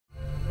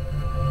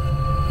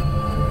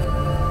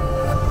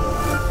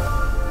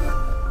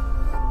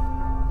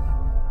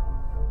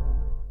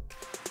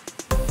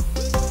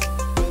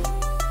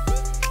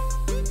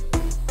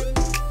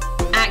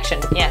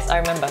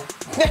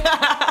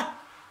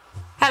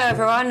Hello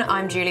everyone,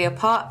 I'm Julia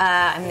Pott.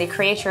 I'm the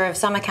creator of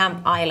Summer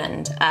Camp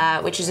Island,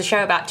 which is a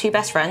show about two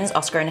best friends,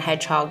 Oscar and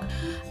Hedgehog,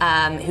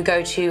 who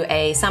go to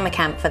a summer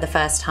camp for the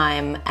first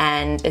time,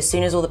 and as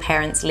soon as all the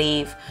parents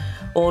leave,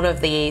 all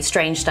of the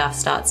strange stuff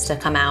starts to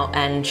come out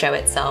and show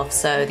itself.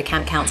 So the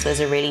camp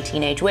counselors are really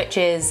teenage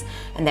witches,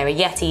 and there are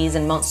yetis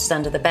and monsters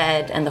under the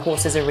bed, and the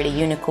horses are really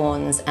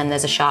unicorns, and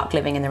there's a shark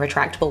living in the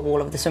retractable wall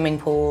of the swimming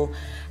pool.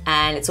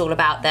 And it's all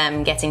about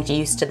them getting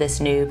used to this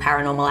new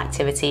paranormal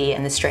activity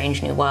and this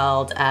strange new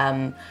world,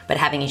 but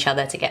having each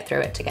other to get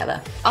through it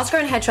together. Oscar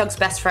and Hedgehog's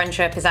best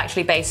friendship is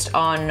actually based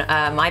on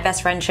my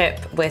best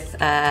friendship with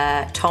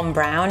Tom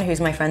Brown,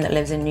 who's my friend that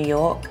lives in New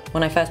York.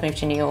 When I first moved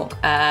to New York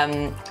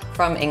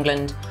from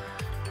England,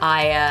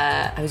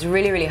 I was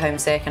really, really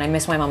homesick, and I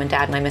missed my mom and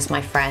dad, and I missed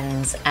my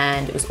friends,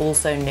 and it was all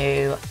so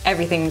new.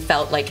 Everything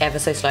felt like ever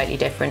so slightly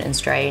different and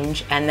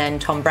strange. And then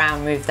Tom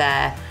Brown moved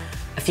there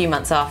a few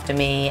months after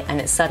me, and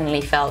it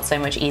suddenly felt so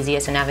much easier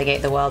to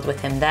navigate the world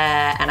with him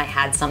there, and I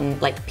had some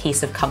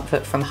piece of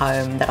comfort from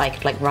home that I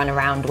could run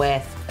around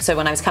with. So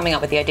when I was coming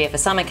up with the idea for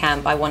summer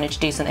camp, I wanted to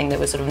do something that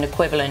was sort of an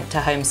equivalent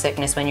to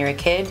homesickness when you're a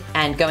kid,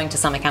 and going to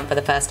summer camp for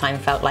the first time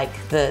felt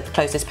like the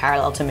closest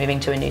parallel to moving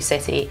to a new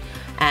city.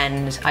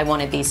 And I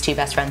wanted these two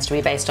best friends to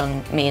be based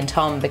on me and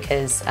Tom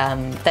because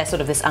they're sort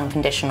of this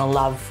unconditional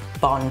love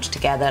bond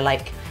together.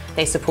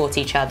 They support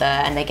each other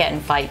and they get in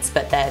fights,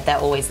 but they're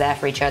always there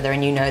for each other,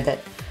 and you know that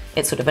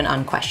it's sort of an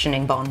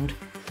unquestioning bond.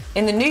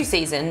 In the new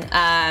season,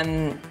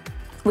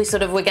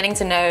 we're getting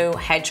to know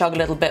Hedgehog a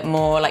little bit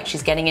more.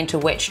 She's getting into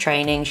witch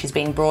training. She's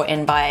being brought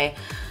in by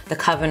the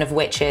Coven of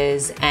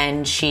Witches,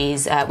 and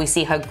we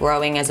see her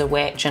growing as a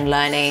witch and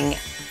learning.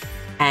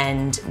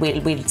 And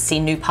we see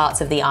new parts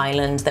of the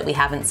island that we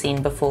haven't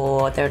seen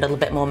before. They're a little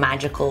bit more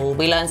magical.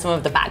 We learn some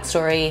of the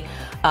backstory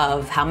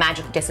of how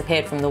magic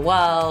disappeared from the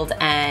world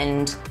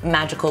and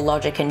magical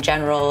logic in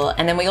general.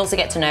 And then we also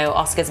get to know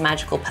Oscar's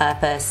magical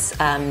purpose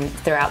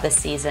throughout this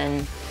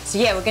season. So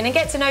yeah, we're gonna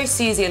get to know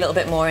Susie a little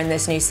bit more in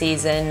this new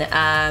season.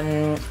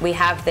 We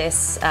have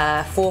this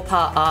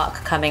 4-part arc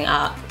coming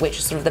up, which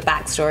is sort of the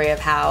backstory of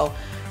how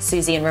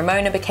Susie and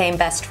Ramona became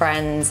best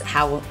friends,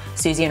 how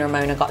Susie and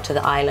Ramona got to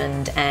the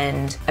island,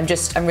 and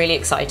I'm really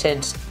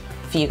excited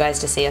for you guys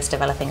to see us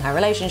developing her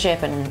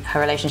relationship and her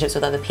relationships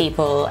with other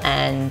people,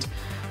 and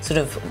sort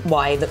of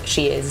why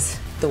she is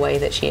the way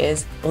that she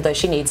is. Although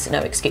she needs no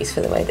excuse for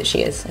the way that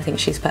she is. I think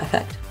she's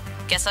perfect.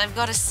 Guess I've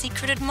got a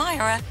secret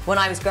admirer. When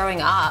I was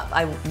growing up,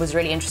 I was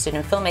really interested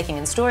in filmmaking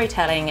and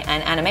storytelling,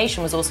 and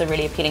animation was also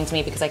really appealing to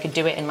me because I could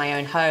do it in my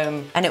own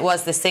home. And it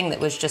was this thing that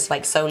was just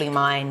solely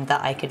mine that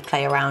I could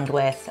play around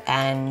with,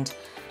 and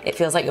it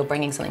feels like you're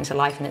bringing something to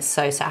life, and it's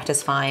so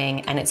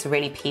satisfying and it's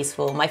really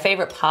peaceful. My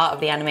favorite part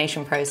of the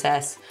animation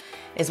process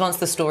is once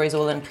the story's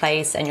all in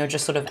place and you're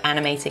just sort of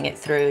animating it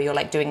through.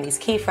 You're doing these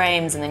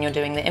keyframes, and then you're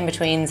doing the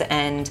in-betweens,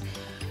 and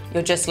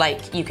you're just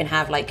you can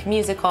have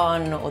music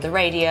on or the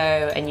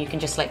radio, and you can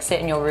just sit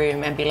in your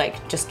room and be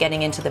just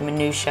getting into the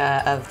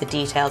minutiae of the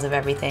details of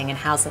everything and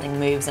how something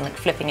moves, and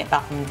flipping it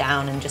up and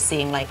down and just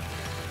seeing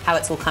how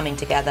it's all coming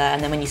together.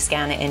 And then when you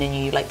scan it in and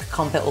you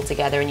comp it all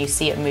together and you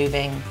see it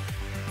moving,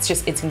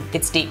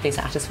 it's deeply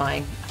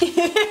satisfying.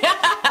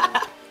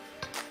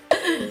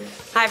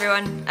 Hi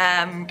everyone,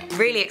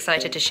 really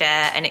excited to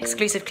share an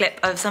exclusive clip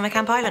of Summer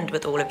Camp Island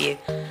with all of you.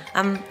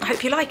 I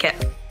hope you like it.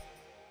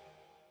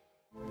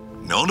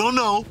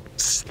 No.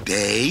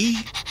 Stay.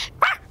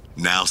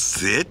 Now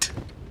sit.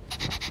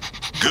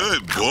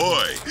 Good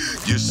boy.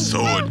 You're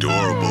so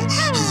adorable.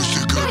 Who's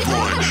the good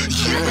boy?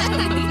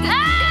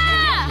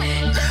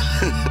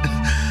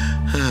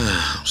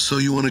 Yeah. So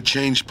you want to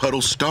change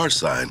Puddle's star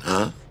sign,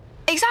 huh?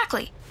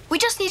 Exactly. We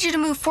just need you to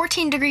move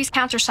 14 degrees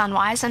counter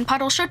sunwise, and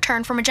Puddle should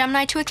turn from a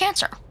Gemini to a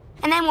Cancer.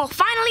 And then we'll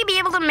finally be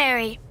able to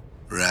marry.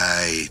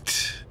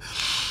 Right.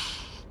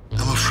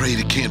 I'm afraid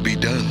it can't be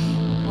done.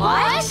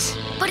 What?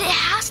 But it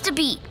has to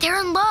be. They're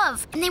in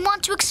love, and they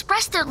want to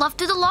express their love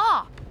through the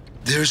law.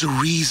 There's a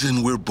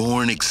reason we're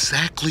born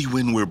exactly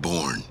when we're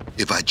born.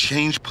 If I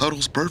change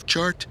Puddle's birth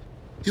chart,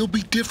 he'll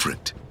be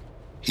different.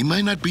 He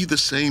might not be the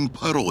same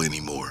Puddle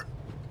anymore.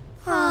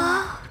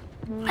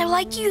 I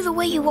like you the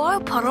way you are,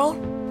 Puddle.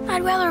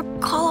 I'd rather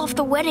call off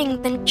the wedding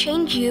than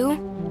change you.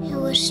 It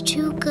was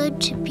too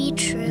good to be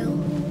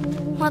true.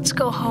 Let's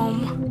go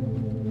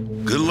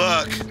home. Good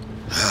luck.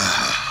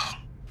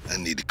 I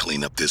need to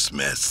clean up this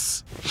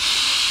mess.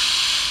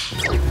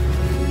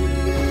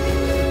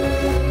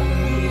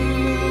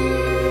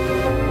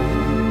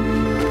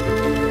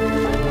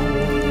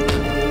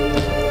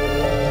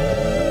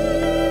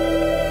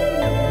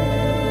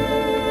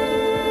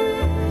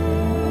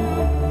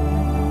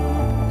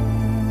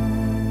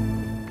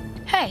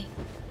 Hey,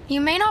 you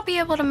may not be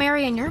able to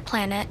marry on your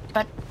planet,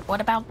 but what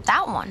about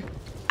that one?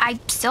 I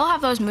still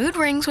have those mood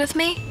rings with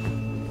me.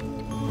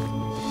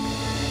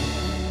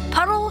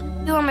 Puddle,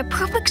 you are my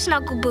perfect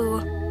snuggle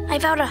boo. I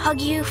vow to hug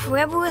you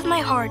forever with my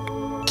heart.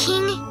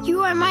 King,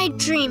 you are my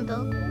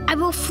dreamboat. I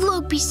will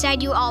float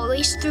beside you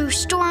always through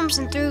storms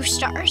and through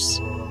stars.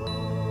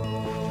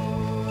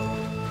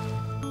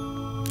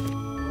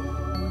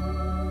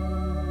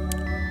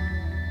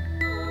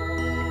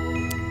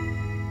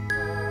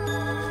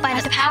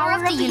 With the power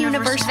of the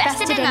universe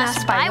vested in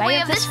us by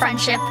way of this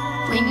friendship,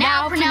 we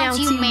now pronounce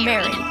you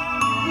married.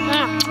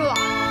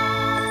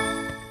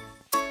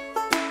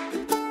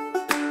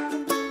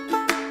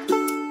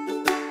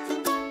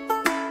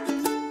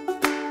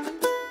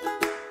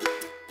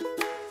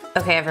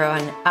 Okay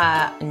everyone,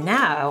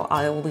 now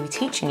I will be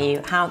teaching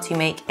you how to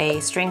make a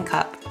string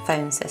cup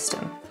phone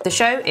system. The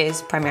show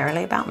is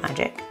primarily about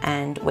magic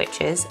and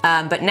witches,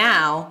 but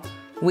now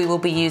we will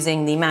be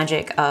using the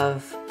magic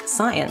of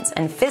science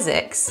and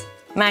physics,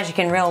 magic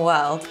in real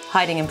world,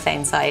 hiding in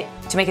plain sight,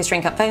 to make a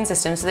string cup phone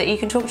system so that you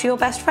can talk to your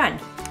best friend.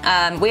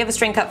 We have a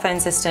string cup phone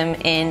system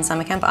in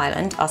Summer Camp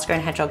Island. Oscar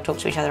and Hedgehog talk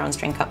to each other on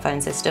string cup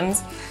phone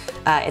systems.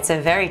 It's a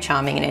very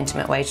charming and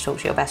intimate way to talk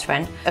to your best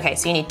friend. Okay,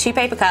 so you need 2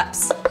 paper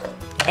cups,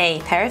 a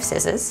pair of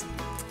scissors,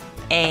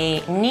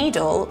 a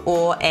needle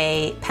or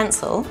a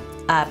pencil,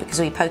 because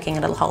we're poking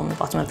a little hole in the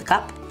bottom of the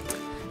cup,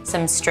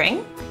 some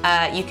string.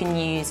 You can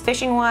use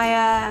fishing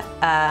wire,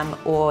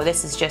 or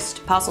this is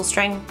just parcel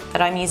string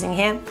that I'm using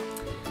here,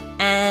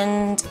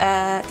 and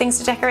things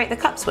to decorate the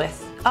cups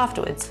with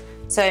afterwards.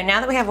 So now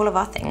that we have all of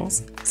our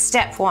things,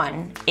 step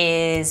 1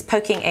 is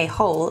poking a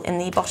hole in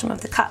the bottom of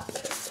the cup.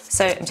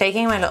 So I'm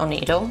taking my little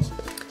needle,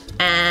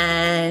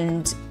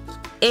 and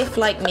if,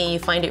 like me, you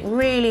find it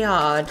really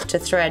hard to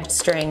thread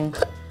string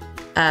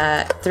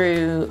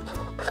through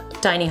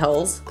tiny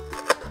holes,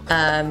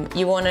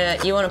 you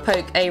wanna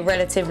poke a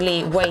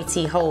relatively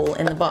weighty hole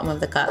in the bottom of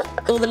the cup.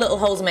 All the little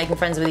holes are making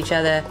friends with each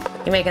other.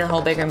 You're making the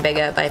hole bigger and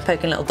bigger by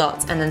poking little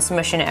dots and then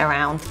smushing it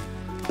around.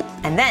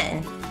 And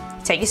then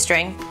take your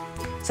string.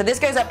 So this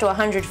goes up to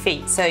 100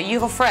 feet. So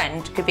your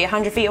friend could be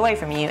 100 feet away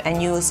from you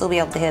and you will still be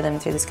able to hear them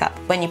through this cup.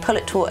 When you pull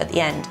it taut at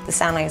the end, the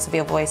sound waves of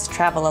your voice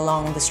travel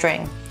along the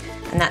string.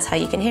 And that's how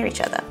you can hear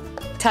each other.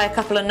 Tie a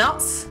couple of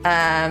knots.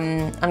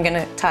 I'm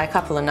gonna tie a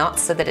couple of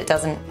knots so that it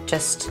doesn't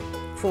just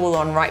fall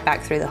on right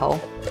back through the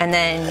hole. And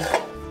then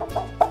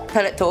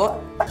pull it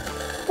taut.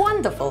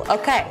 Wonderful,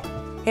 okay,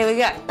 here we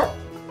go.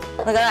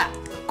 Look at that,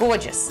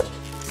 gorgeous.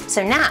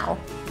 So now,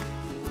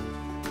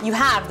 you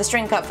have the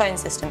string cup phone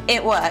system.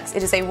 It works,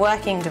 it is a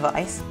working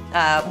device.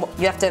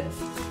 You have to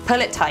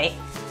pull it tight.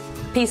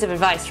 Piece of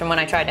advice from when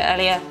I tried it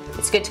earlier,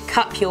 it's good to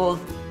cup your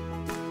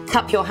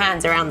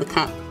hands around the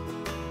cup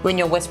when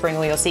you're whispering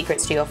all your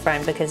secrets to your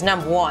friend, because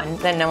number 1,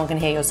 then no one can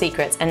hear your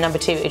secrets, and number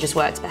 2, it just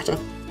works better.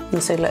 You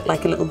also look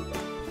like a little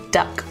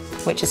duck,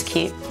 which is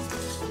cute.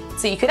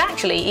 So you could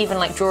actually even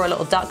like draw a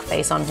little duck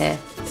face on here.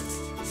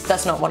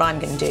 That's not what I'm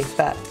gonna do,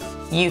 but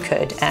you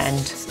could,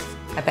 and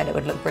I bet it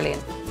would look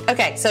brilliant.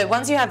 Okay, so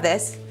once you have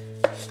this,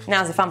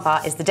 now's the fun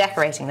part, is the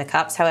decorating the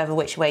cups, however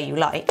which way you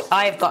like.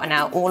 I've gotten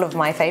out all of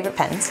my favorite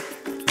pens.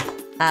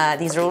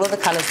 These are all of the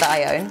colors that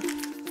I own.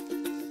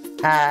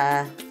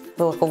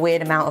 Like a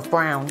weird amount of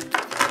brown,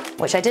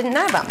 which I didn't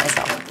know about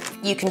myself.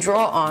 You can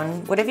draw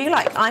on whatever you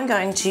like. I'm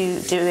going to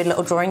do a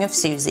little drawing of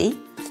Susie,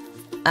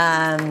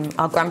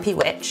 our grumpy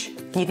witch.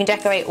 You can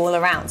decorate all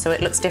around so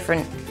it looks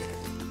different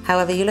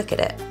however you look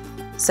at it.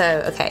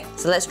 So, okay,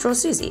 so let's draw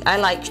Susie. I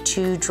like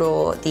to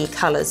draw the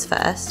colors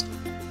first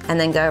and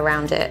then go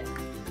around it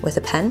with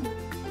a pen.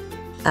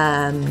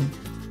 I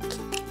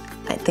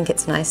think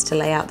it's nice to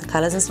lay out the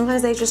colors, and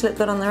sometimes they just look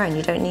good on their own.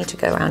 You don't need to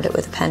go around it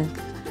with a pen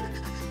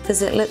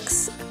because it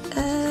looks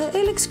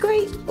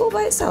great all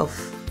by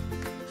itself.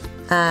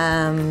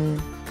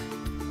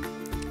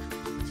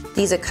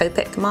 These are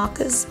Copic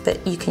markers,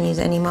 but you can use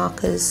any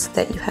markers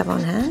that you have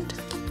on hand.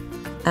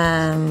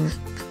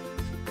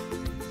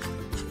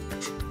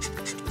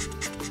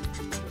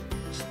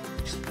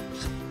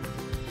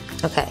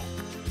 Okay,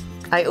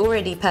 I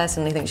already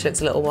personally think she looks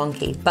a little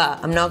wonky,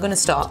 but I'm not going to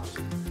stop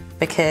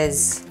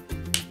because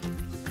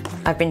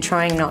I've been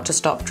trying not to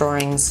stop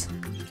drawings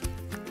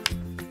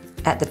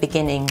at the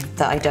beginning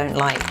that I don't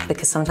like,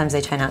 because sometimes they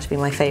turn out to be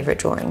my favourite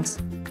drawings.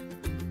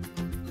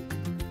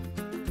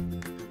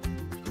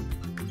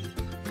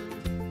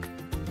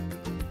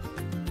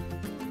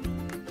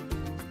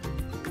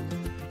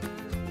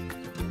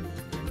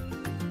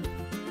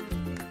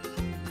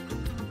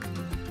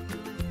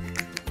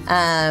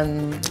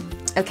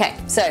 Okay,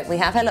 so we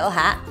have her little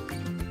hat.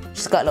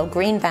 She's got a little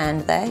green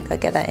band there, gotta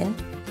get that in.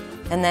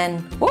 And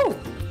then, whoa,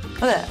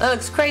 look at that, that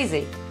looks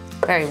crazy.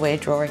 Very weird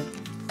drawing.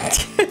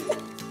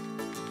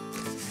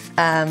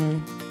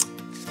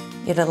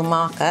 Your little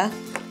marker,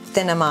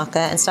 thinner marker,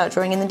 and start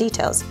drawing in the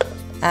details.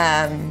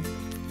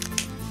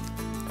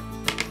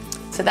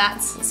 So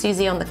that's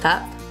Susie on the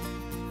cup,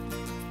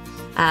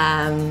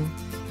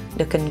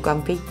 looking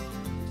grumpy.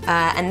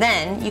 And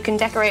then you can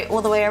decorate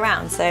all the way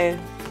around. So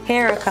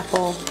here are a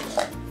couple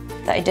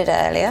that I did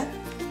earlier,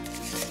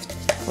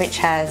 which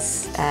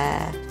has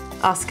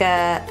Oscar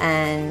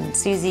and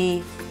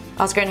Susie,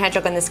 Oscar and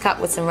Hedgehog on this cup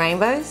with some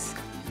rainbows.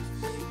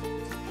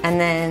 And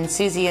then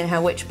Susie and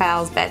her witch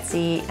pals,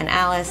 Betsy and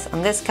Alice,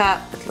 on this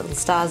cup with little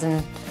stars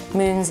and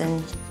moons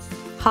and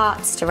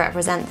hearts to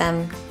represent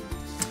them.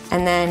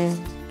 And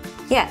then,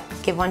 yeah,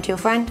 give one to your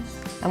friend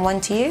and one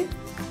to you.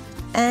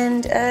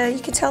 And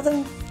you can tell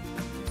them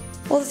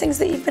all the things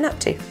that you've been up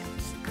to.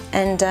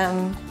 And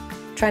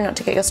try not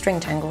to get your string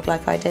tangled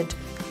like I did.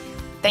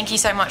 Thank you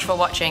so much for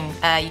watching.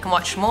 You can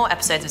watch more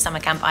episodes of Summer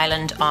Camp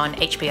Island on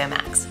HBO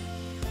Max.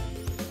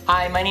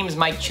 Hi, my name is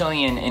Myke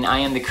Chilian, and I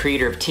am the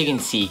creator of Tig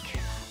and Seek.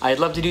 I'd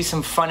love to do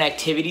some fun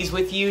activities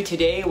with you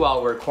today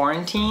while we're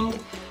quarantined,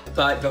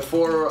 but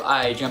before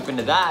I jump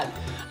into that,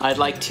 I'd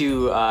like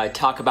to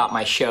talk about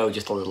my show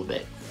just a little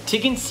bit.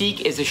 Tig and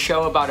Seek is a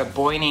show about a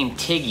boy named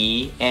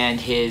Tiggy and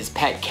his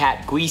pet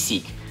cat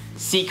Gweeseek,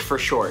 Seek for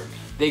short.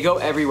 They go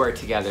everywhere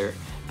together,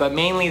 but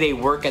mainly they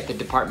work at the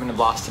Department of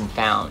Lost and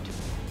Found.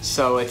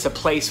 So it's a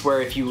place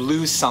where if you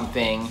lose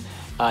something,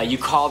 you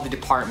call the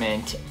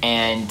department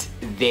and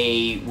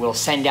they will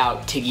send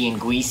out Tiggy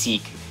and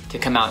Gweeseek to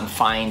come out and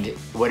find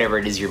whatever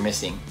it is you're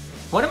missing.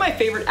 One of my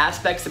favorite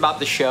aspects about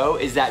the show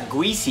is that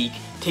Gweeseek,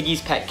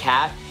 Tiggy's pet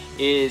cat,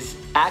 is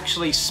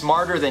actually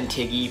smarter than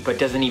Tiggy but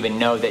doesn't even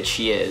know that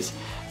she is,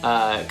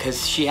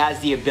 because she has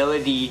the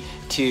ability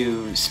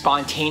to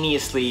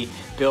spontaneously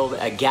build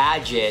a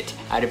gadget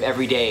out of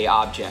everyday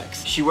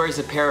objects. She wears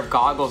a pair of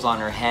goggles on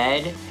her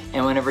head,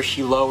 and whenever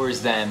she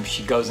lowers them,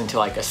 she goes into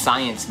like a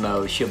science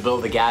mode. She'll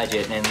build a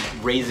gadget and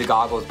raise the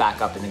goggles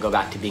back up and then go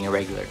back to being a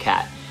regular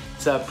cat.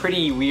 It's a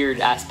pretty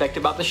weird aspect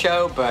about the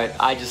show, but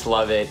I just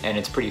love it and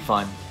it's pretty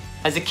fun.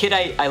 As a kid,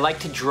 I like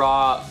to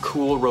draw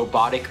cool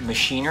robotic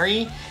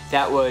machinery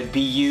that would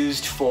be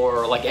used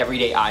for like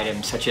everyday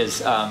items, such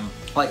as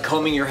like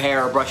combing your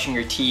hair, or brushing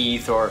your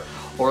teeth, or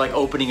like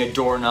opening a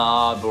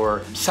doorknob,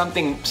 or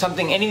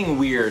anything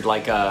weird,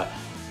 like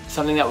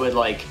something that would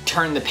like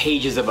turn the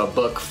pages of a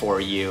book for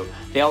you.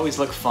 They always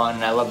look fun,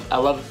 and I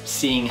love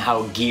seeing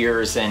how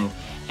gears and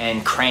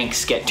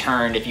cranks get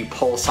turned if you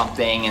pull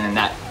something, and then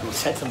that will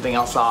set something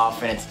else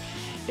off, and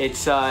it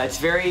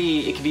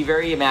can be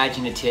very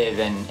imaginative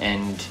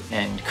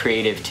and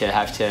creative to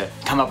have to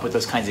come up with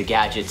those kinds of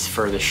gadgets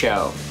for the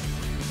show.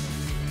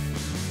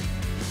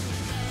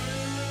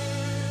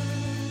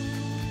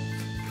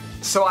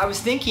 So I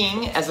was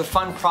thinking, as a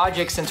fun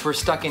project, since we're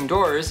stuck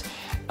indoors,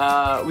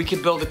 we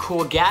could build a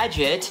cool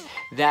gadget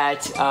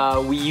that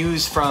we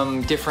use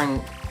from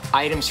different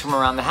items from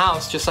around the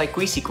house, just like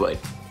Gweeseek would.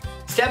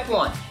 Step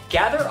 1,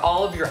 gather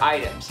all of your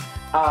items.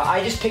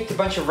 I just picked a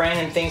bunch of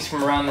random things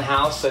from around the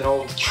house: an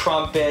old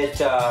trumpet,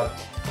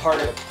 part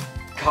of a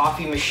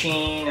coffee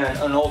machine,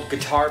 an old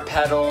guitar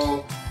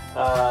pedal,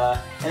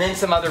 and then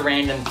some other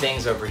random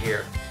things over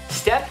here.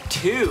 Step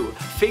 2,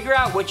 figure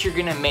out what you're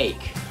gonna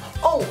make.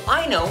 Oh,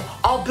 I know,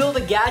 I'll build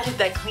a gadget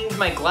that cleans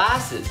my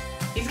glasses.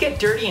 These get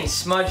dirty and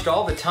smudged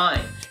all the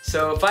time.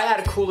 So if I had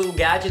a cool little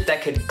gadget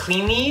that could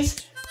clean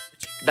these,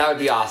 that would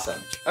be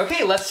awesome.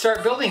 Okay, let's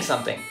start building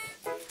something.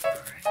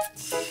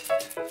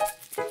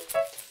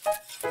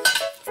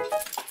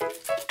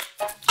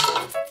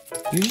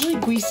 Usually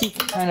Gweeseek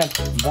kind of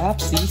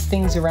wraps these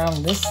things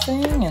around this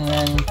thing, and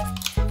then,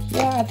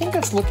 yeah, I think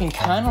that's looking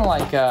kind of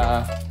like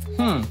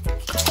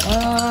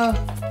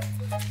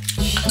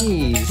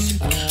geez.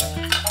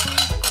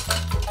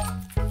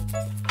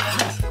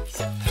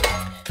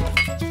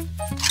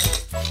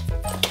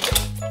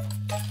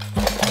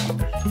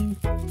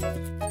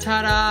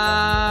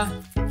 Ta-da!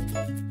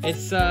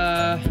 It's,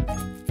 kind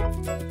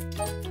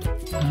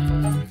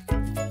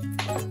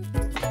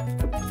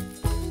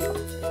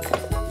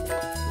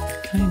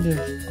of...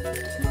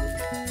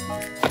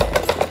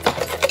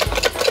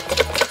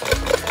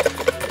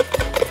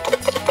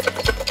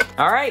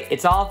 All right,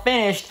 it's all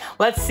finished.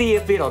 Let's see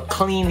if it'll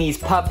clean these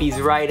puppies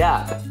right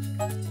up.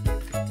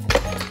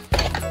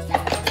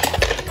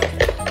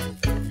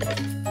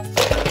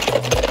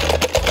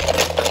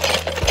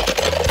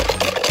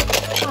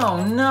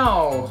 Oh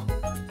no,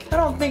 I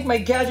don't think my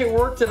gadget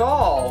worked at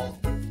all.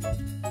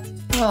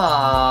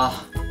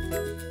 Ah,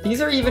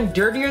 these are even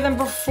dirtier than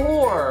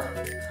before.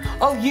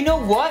 Oh, you know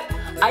what?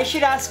 I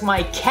should ask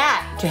my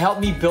cat to help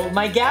me build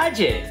my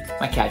gadget.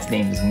 My cat's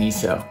name is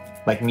Miso,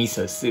 like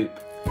miso soup.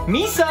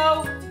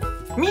 Miso!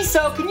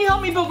 Miso, can you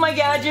help me build my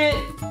gadget?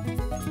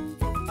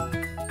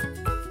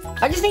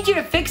 I just need you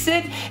to fix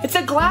it. It's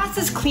a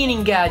glasses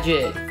cleaning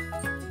gadget.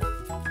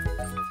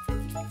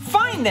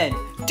 Fine then,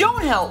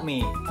 don't help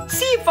me.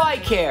 See if I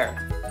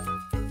care.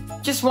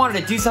 Just wanted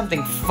to do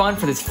something fun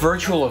for this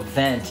virtual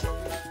event.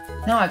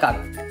 Now I got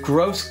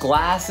gross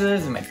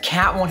glasses and my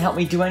cat won't help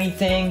me do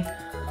anything.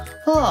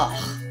 Ugh,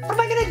 what am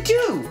I gonna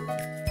do?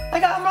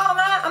 I'm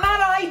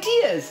out of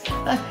ideas.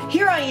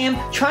 Here I am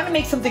trying to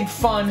make something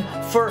fun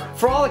for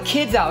all the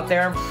kids out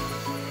there.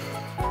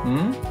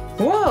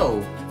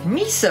 Whoa,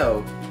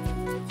 Miso,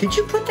 did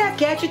you put that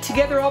gadget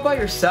together all by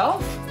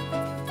yourself?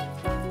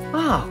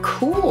 Ah,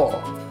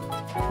 cool.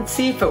 Let's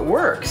see if it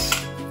works.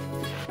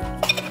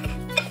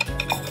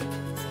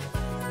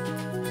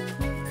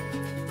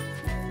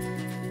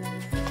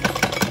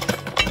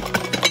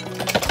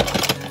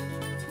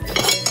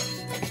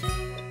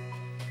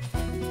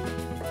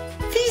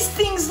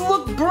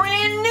 Look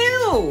brand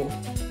new,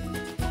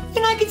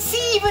 and I can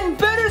see even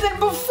better than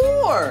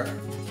before.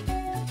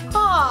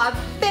 Aw,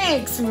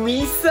 thanks,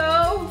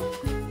 Miso.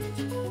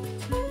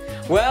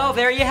 Well,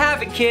 there you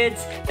have it,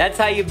 kids. That's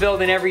how you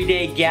build an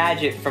everyday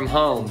gadget from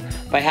home,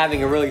 by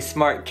having a really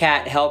smart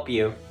cat help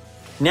you.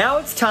 Now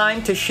it's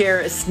time to share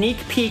a sneak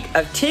peek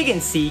of Tig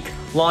and Seek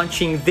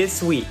launching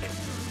this week.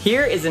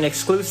 Here is an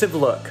exclusive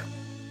look.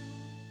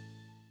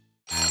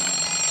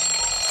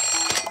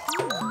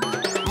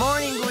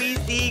 Morning,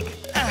 Gleeseek.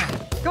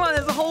 Come on,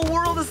 there's a whole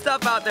world of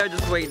stuff out there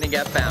just waiting to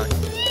get found.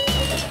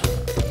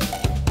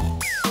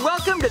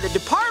 Welcome to the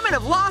Department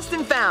of Lost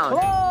and Found.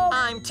 Hello.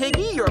 I'm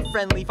Tiggy, your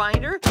friendly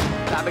finder.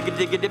 Ah,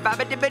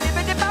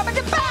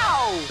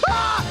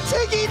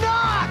 Tiggy,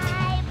 knock!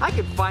 I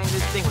can find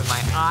this thing with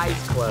my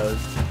eyes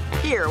closed.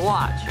 Here,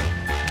 watch.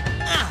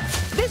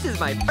 This is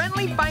my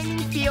friendly finding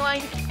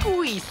feline,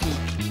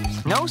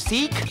 Squeezy. No,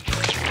 Seek.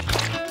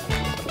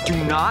 Do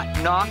not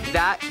knock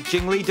that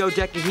jingly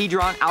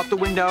dodecahedron out the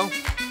window.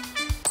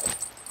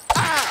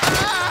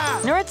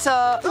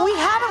 Neritza, we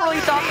haven't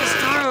really thought this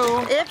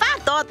through. If I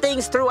thought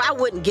things through, I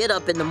wouldn't get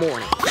up in the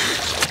morning.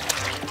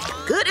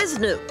 Good as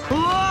new.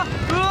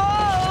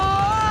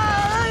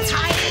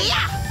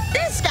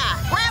 This guy,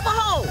 grab a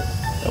hold.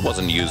 That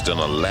wasn't used in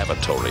a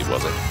lavatory,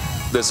 was it?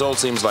 This all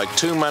seems like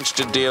too much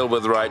to deal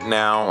with right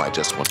now. I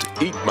just want to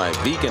eat my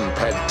vegan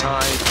pad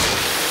thai.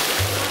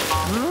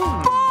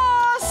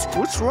 Boss!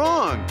 What's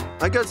wrong?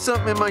 I got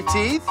something in my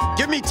teeth?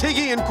 Give me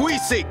Tiggy and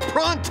Gleeseek,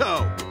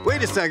 pronto!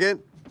 Wait a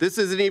second. This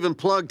isn't even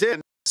plugged in.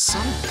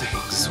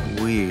 Something's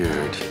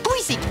weird.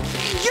 Gleeseek,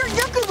 you're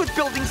good with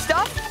building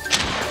stuff.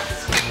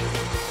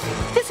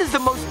 This is the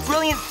most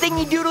brilliant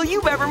thingy doodle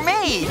you've ever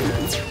made.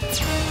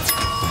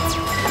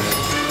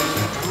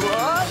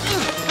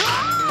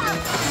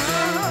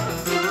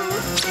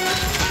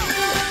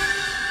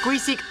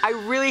 Gleeseek, I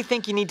really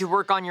think you need to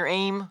work on your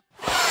aim.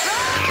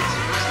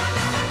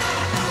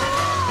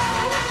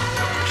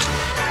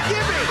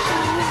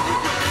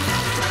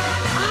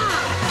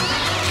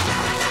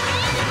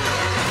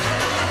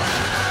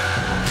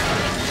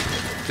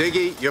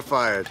 Tiggy, you're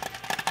fired.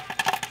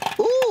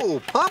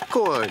 Ooh,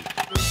 popcorn.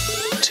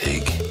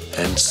 Tig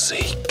and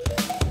Seek.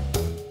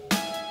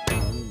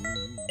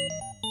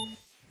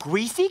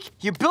 Gleeseek,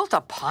 you built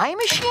a pie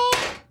machine?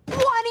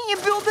 Why didn't you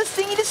build this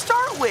thingy to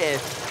start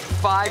with?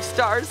 5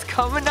 stars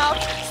coming up.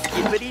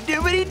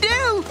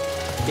 Skibbity-doobity-doo.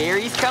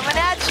 Berry's coming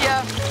at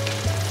ya.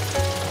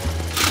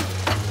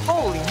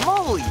 Holy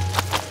moly.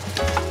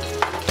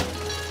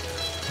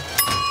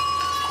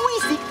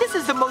 Gleeseek, this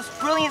is the most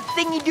brilliant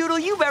thingy doodle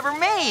you've ever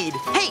made.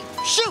 Hey,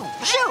 shoo,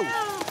 shoo.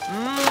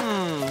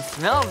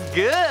 Smells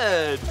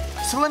good.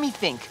 So let me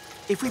think.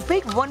 If we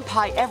bake 1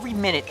 pie every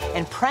minute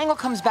and Prangle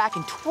comes back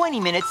in 20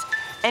 minutes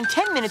and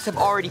 10 minutes have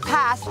already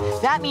passed,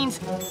 that means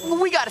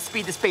we gotta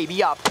speed this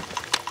baby up.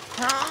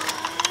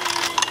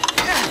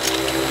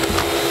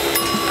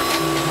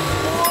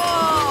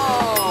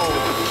 Whoa!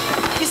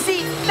 You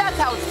see, that's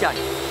how it's done.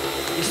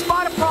 You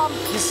spot a problem,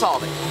 you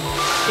solve it.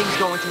 Things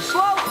going too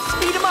slow,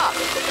 speed them up.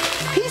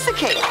 Piece of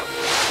cake.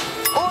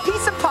 Or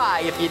piece of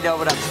pie, if you know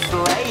what I'm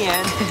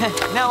slaying.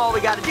 Now all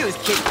we gotta do is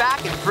kick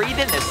back and breathe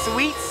in the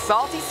sweet,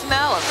 salty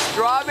smell of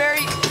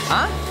strawberry.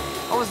 Huh?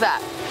 What was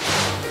that?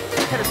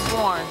 I could have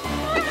sworn.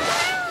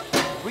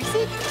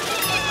 Gleeseek?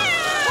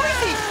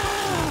 Gleeseek!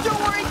 Don't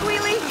worry,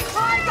 Gleely.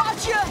 I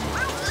got you.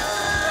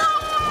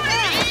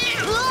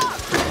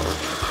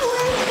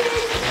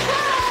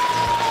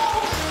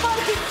 I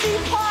can see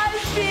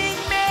pies being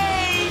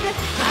made.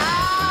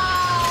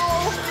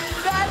 Ow!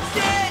 That's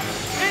it.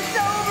 It's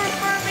over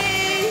for me.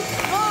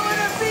 I'm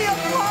gonna be a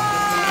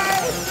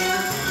pie.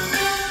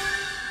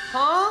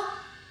 Huh?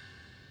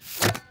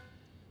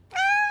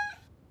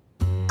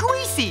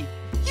 Gleeseek,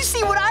 you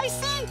see what I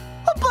see?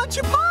 A bunch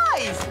of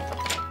pies.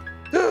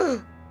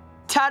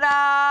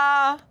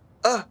 Ta-da!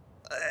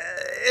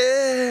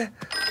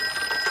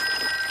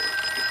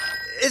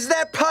 Is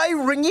that pie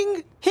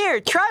ringing? Here,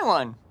 try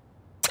one.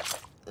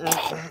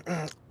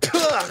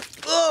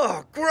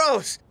 Ugh,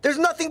 gross. There's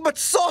nothing but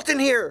salt in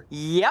here.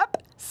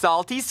 Yep,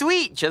 salty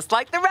sweet, just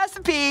like the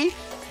recipe.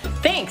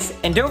 Thanks,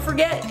 and don't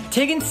forget,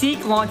 Tig and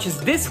Seek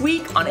launches this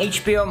week on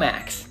HBO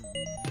Max.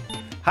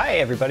 Hi,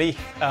 everybody.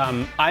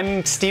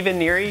 I'm Stephen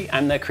Neary.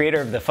 I'm the creator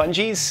of The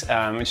Fungies,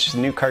 which is a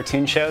new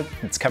cartoon show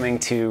that's coming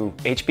to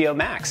HBO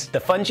Max. The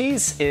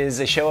Fungies is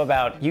a show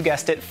about, you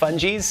guessed it,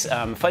 fungies.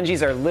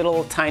 Fungies are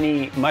little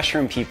tiny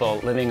mushroom people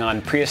living on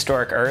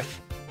prehistoric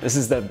Earth. This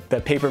is the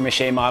paper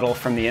mache model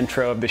from the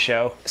intro of the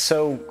show.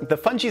 So the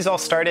Fungies all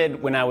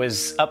started when I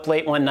was up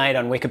late one night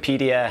on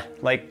Wikipedia,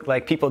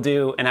 like people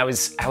do, and I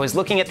was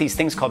looking at these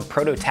things called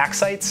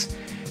prototaxites.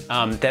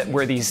 That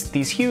were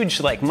these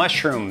huge like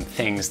mushroom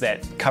things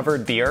that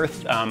covered the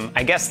Earth,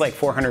 I guess like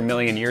 400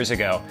 million years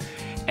ago.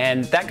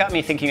 And that got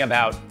me thinking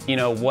about, you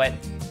know, what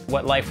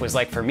life was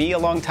like for me a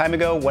long time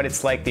ago, what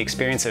it's like the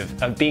experience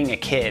of being a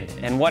kid,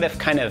 and what if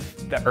kind of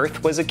the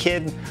Earth was a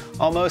kid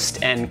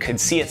almost and could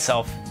see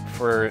itself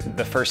for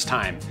the first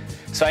time.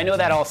 So I know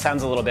that all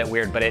sounds a little bit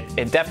weird, but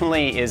it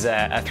definitely is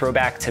a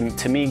throwback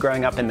to me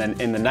growing up in the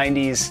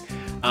 90s.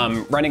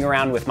 Running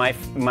around with my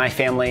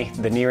family,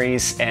 the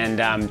Nearys,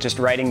 and just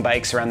riding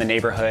bikes around the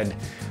neighborhood,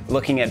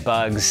 looking at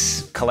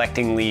bugs,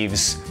 collecting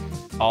leaves,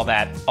 all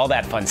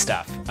that fun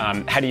stuff.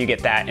 how do you get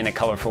that in a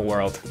colorful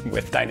world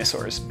with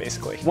dinosaurs,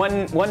 basically?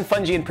 One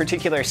fungi in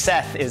particular,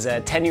 Seth, is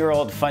a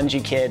 10-year-old fungi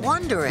kid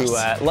who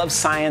loves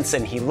science,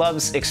 and he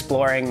loves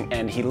exploring,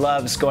 and he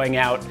loves going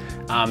out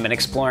and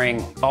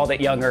exploring all that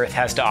young Earth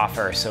has to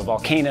offer. So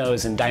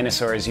volcanoes and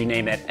dinosaurs, you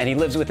name it. And he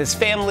lives with his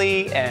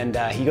family, and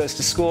he goes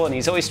to school, and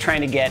he's always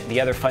trying to get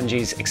the other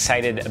fungies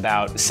excited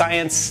about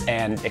science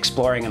and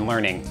exploring and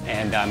learning.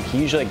 And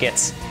he usually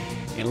gets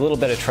in a little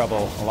bit of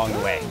trouble along the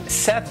way.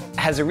 Seth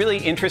has a really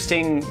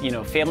interesting,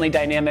 family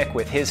dynamic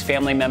with his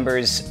family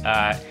members.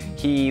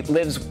 He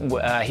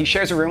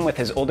shares a room with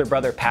his older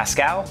brother,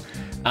 Pascal.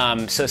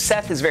 So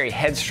Seth is very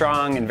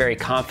headstrong and very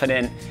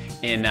confident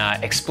in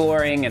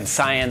exploring and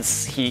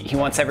science. He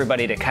wants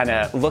everybody to kind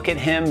of look at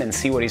him and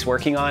see what he's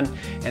working on.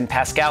 And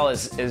Pascal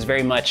is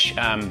very much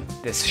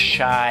this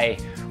shy,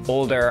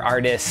 older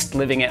artist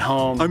living at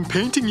home. I'm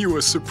painting you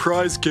a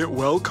surprise get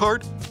well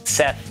card.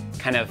 Seth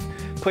kind of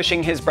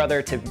pushing his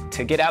brother to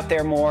get out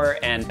there more,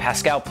 and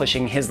Pascal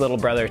pushing his little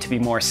brother to be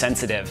more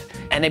sensitive.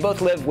 And they both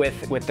live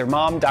with their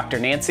mom, Dr.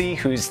 Nancy,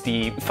 who's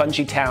the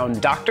Fungi Town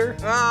doctor.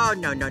 Oh,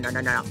 no.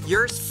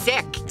 You're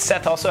sick.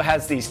 Seth also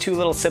has these two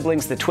little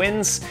siblings, the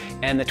twins,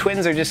 and the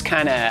twins are just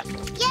kind of...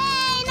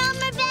 Yay, not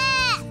my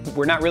bed!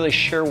 We're not really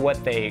sure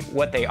what they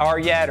are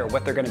yet or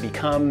what they're going to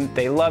become.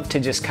 They love to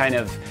just kind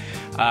of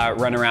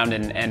run around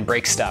and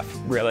break stuff,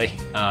 really,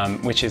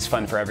 which is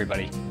fun for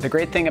everybody. The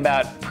great thing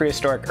about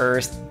prehistoric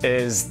Earth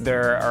is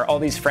there are all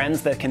these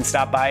friends that can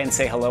stop by and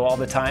say hello all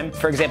the time.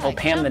 For example,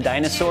 Pam the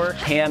dinosaur.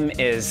 Pam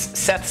is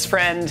Seth's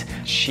friend.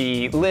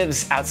 She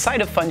lives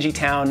outside of Fungi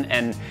Town,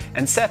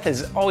 and Seth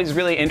is always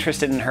really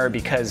interested in her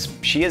because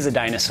she is a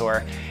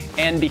dinosaur,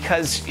 and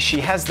because she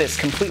has this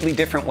completely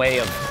different way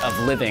of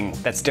living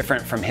that's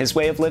different from his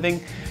way of living.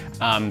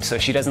 So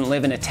she doesn't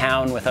live in a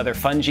town with other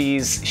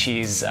fungies.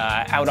 She's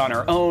out on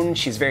her own.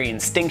 She's very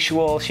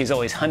instinctual. She's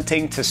always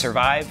hunting to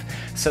survive.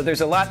 So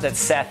there's a lot that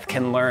Seth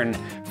can learn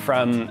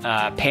from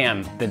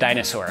Pam, the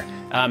dinosaur.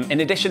 In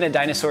addition to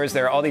dinosaurs,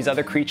 there are all these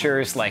other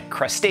creatures like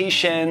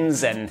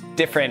crustaceans and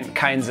different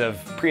kinds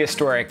of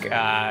prehistoric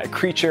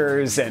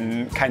creatures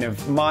and kind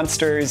of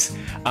monsters.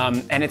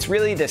 And it's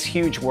really this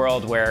huge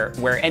world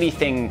where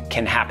anything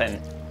can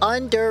happen.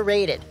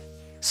 Underrated.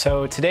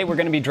 So today we're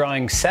going to be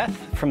drawing Seth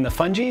from the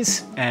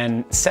Fungies,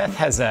 and Seth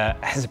has a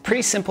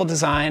pretty simple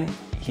design.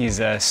 He's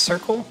a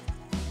circle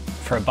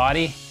for a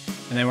body,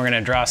 and then we're going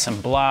to draw some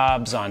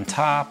blobs on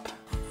top.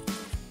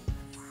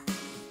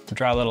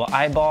 Draw a little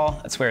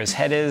eyeball, that's where his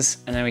head is,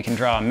 and then we can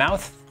draw a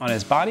mouth on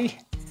his body.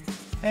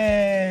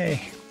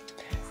 Hey!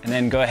 And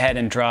then go ahead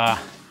and draw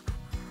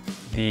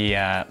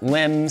the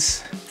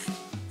limbs.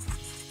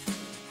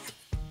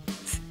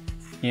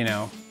 He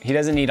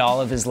doesn't need all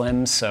of his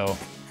limbs, so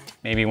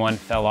maybe one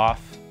fell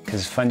off,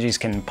 because fungies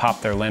can pop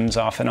their limbs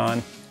off and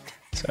on.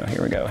 So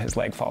here we go, his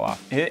leg fall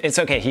off. It's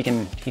okay, he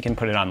can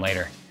put it on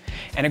later.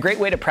 And a great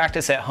way to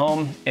practice at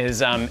home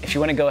is if you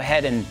want to go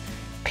ahead and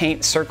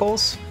paint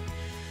circles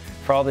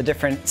for all the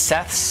different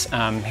Seths.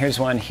 Here's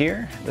one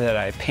here that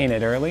I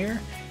painted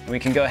earlier. And we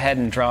can go ahead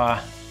and draw,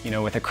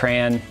 with a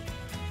crayon.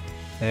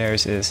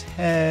 There's his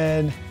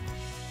head.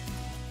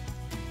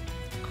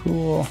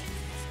 Cool.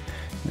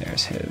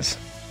 There's his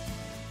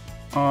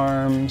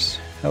arms.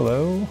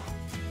 Hello.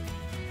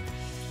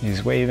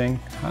 He's waving,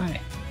 hi.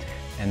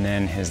 And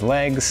then his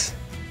legs.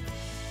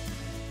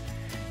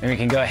 And we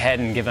can go ahead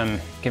and give him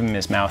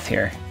his mouth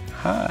here.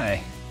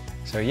 Hi.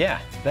 So yeah,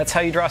 that's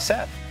how you draw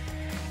Seth.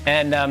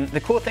 And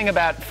the cool thing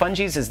about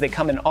fungies is they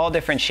come in all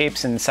different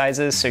shapes and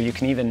sizes, so you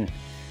can even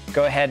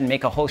go ahead and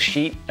make a whole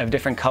sheet of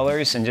different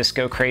colors and just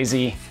go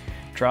crazy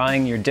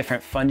drawing your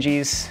different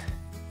fungies.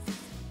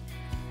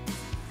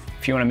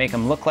 If you want to make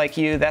them look like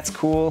you, that's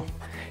cool.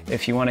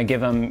 If you want to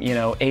give them,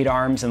 8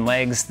 arms and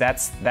legs,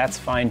 that's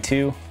fine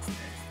too.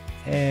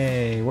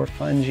 Hey, we're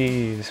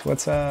fungies,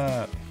 what's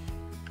up?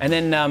 And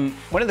then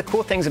one of the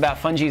cool things about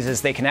fungies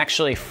is they can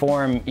actually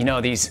form,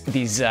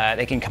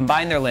 they can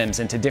combine their limbs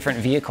into different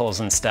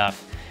vehicles and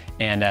stuff,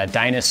 and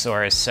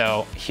dinosaurs.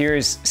 So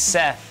here's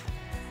Seth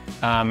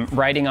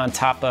riding on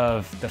top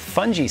of the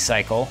fungi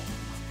cycle.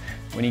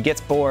 When he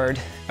gets bored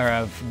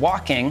of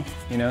walking,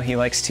 he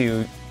likes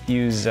to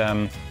use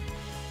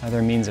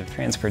other means of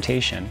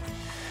transportation.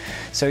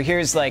 So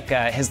here's like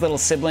his little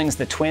siblings,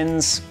 the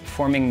twins,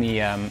 forming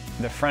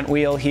the front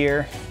wheel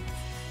here.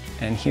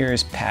 And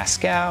here's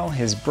Pascal,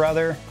 his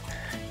brother,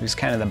 who's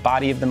kind of the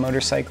body of the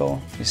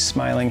motorcycle. He's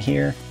smiling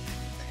here.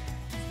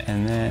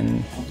 And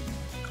then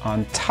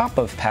on top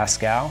of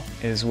Pascal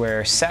is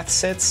where Seth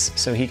sits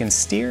so he can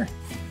steer.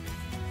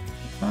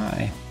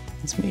 Hi,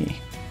 it's me.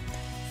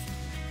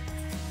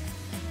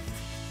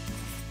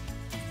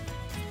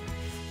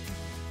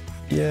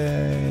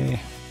 Yay.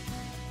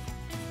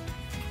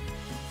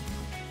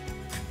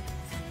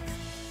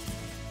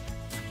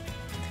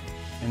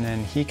 And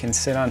then he can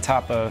sit on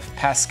top of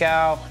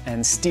Pascal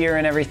and steer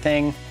and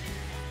everything.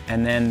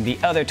 And then the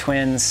other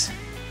twins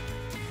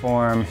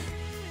form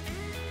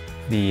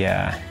the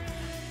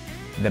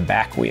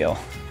back wheel.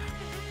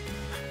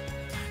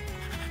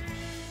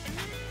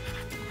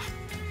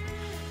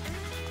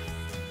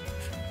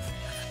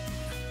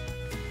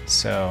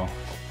 So,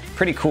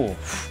 pretty cool.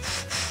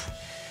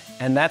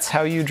 And that's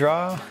how you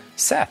draw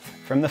Seth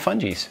from the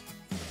Fungies.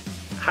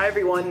 Hi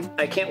everyone,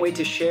 I can't wait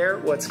to share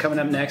what's coming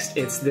up next.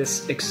 It's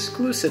this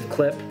exclusive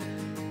clip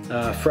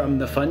from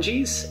the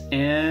Fungies,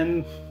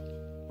 and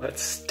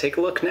let's take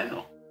a look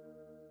now.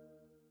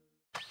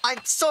 I'm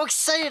so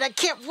excited, I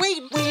can't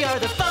wait! We are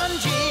the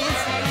Fungies,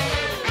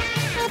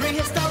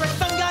 prehistoric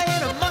fungi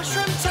in a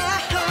mushroom town.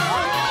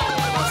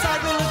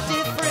 Outside we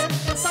look different,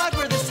 inside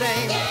we're the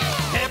same.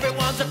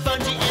 Everyone's a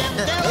fungi in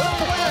their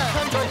own way.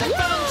 Come join the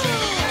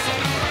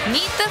Fungies.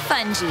 Meet the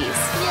Fungies.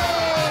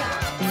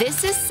 Yay!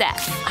 This is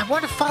Seth. I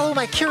want to follow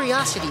my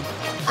curiosity.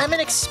 I'm an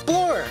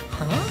explorer.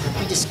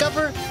 We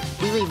discover,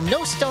 we leave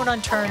no stone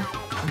unturned,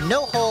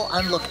 no hole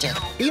unlooked in.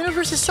 The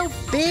universe is so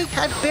big,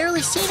 I've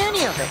barely seen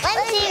any of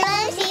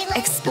it.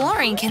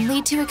 Exploring can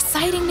lead to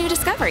exciting new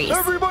discoveries.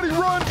 Everybody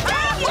run!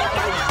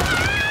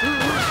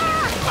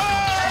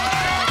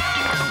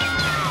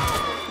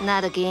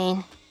 Not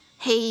again.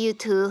 Hey, you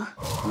two.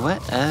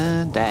 What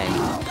a day.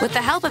 With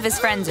the help of his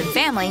friends and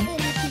family.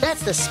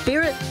 That's the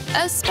spirit.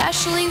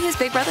 Especially his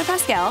big brother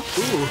Pascal.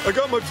 Ooh, I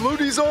got my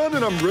floaties on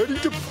and I'm ready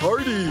to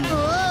party.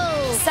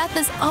 Whoa! Seth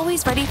is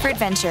always ready for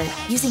adventure,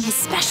 using his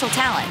special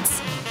talents.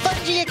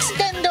 Fungi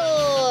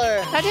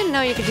Extendor! I didn't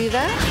know you could do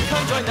that.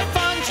 Come join the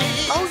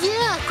Fungies. Oh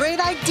yeah, great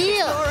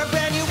idea. Explore a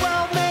brand new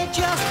world made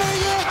just for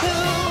you.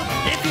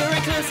 If you're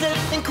inclusive,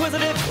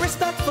 inquisitive,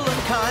 respectful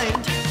and kind,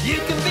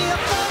 you can be a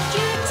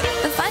Fungie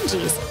too. The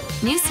Fungies,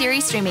 new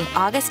series streaming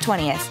August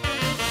 20th,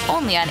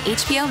 only on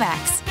HBO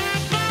Max.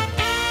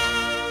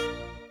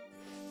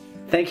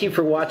 Thank you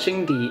for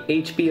watching the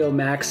HBO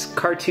Max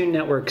Cartoon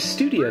Network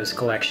Studios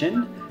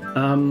collection.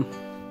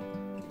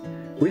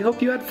 We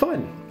hope you had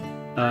fun.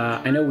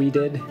 I know we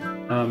did.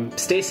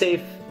 Stay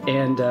safe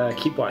and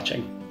keep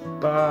watching.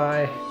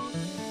 Bye.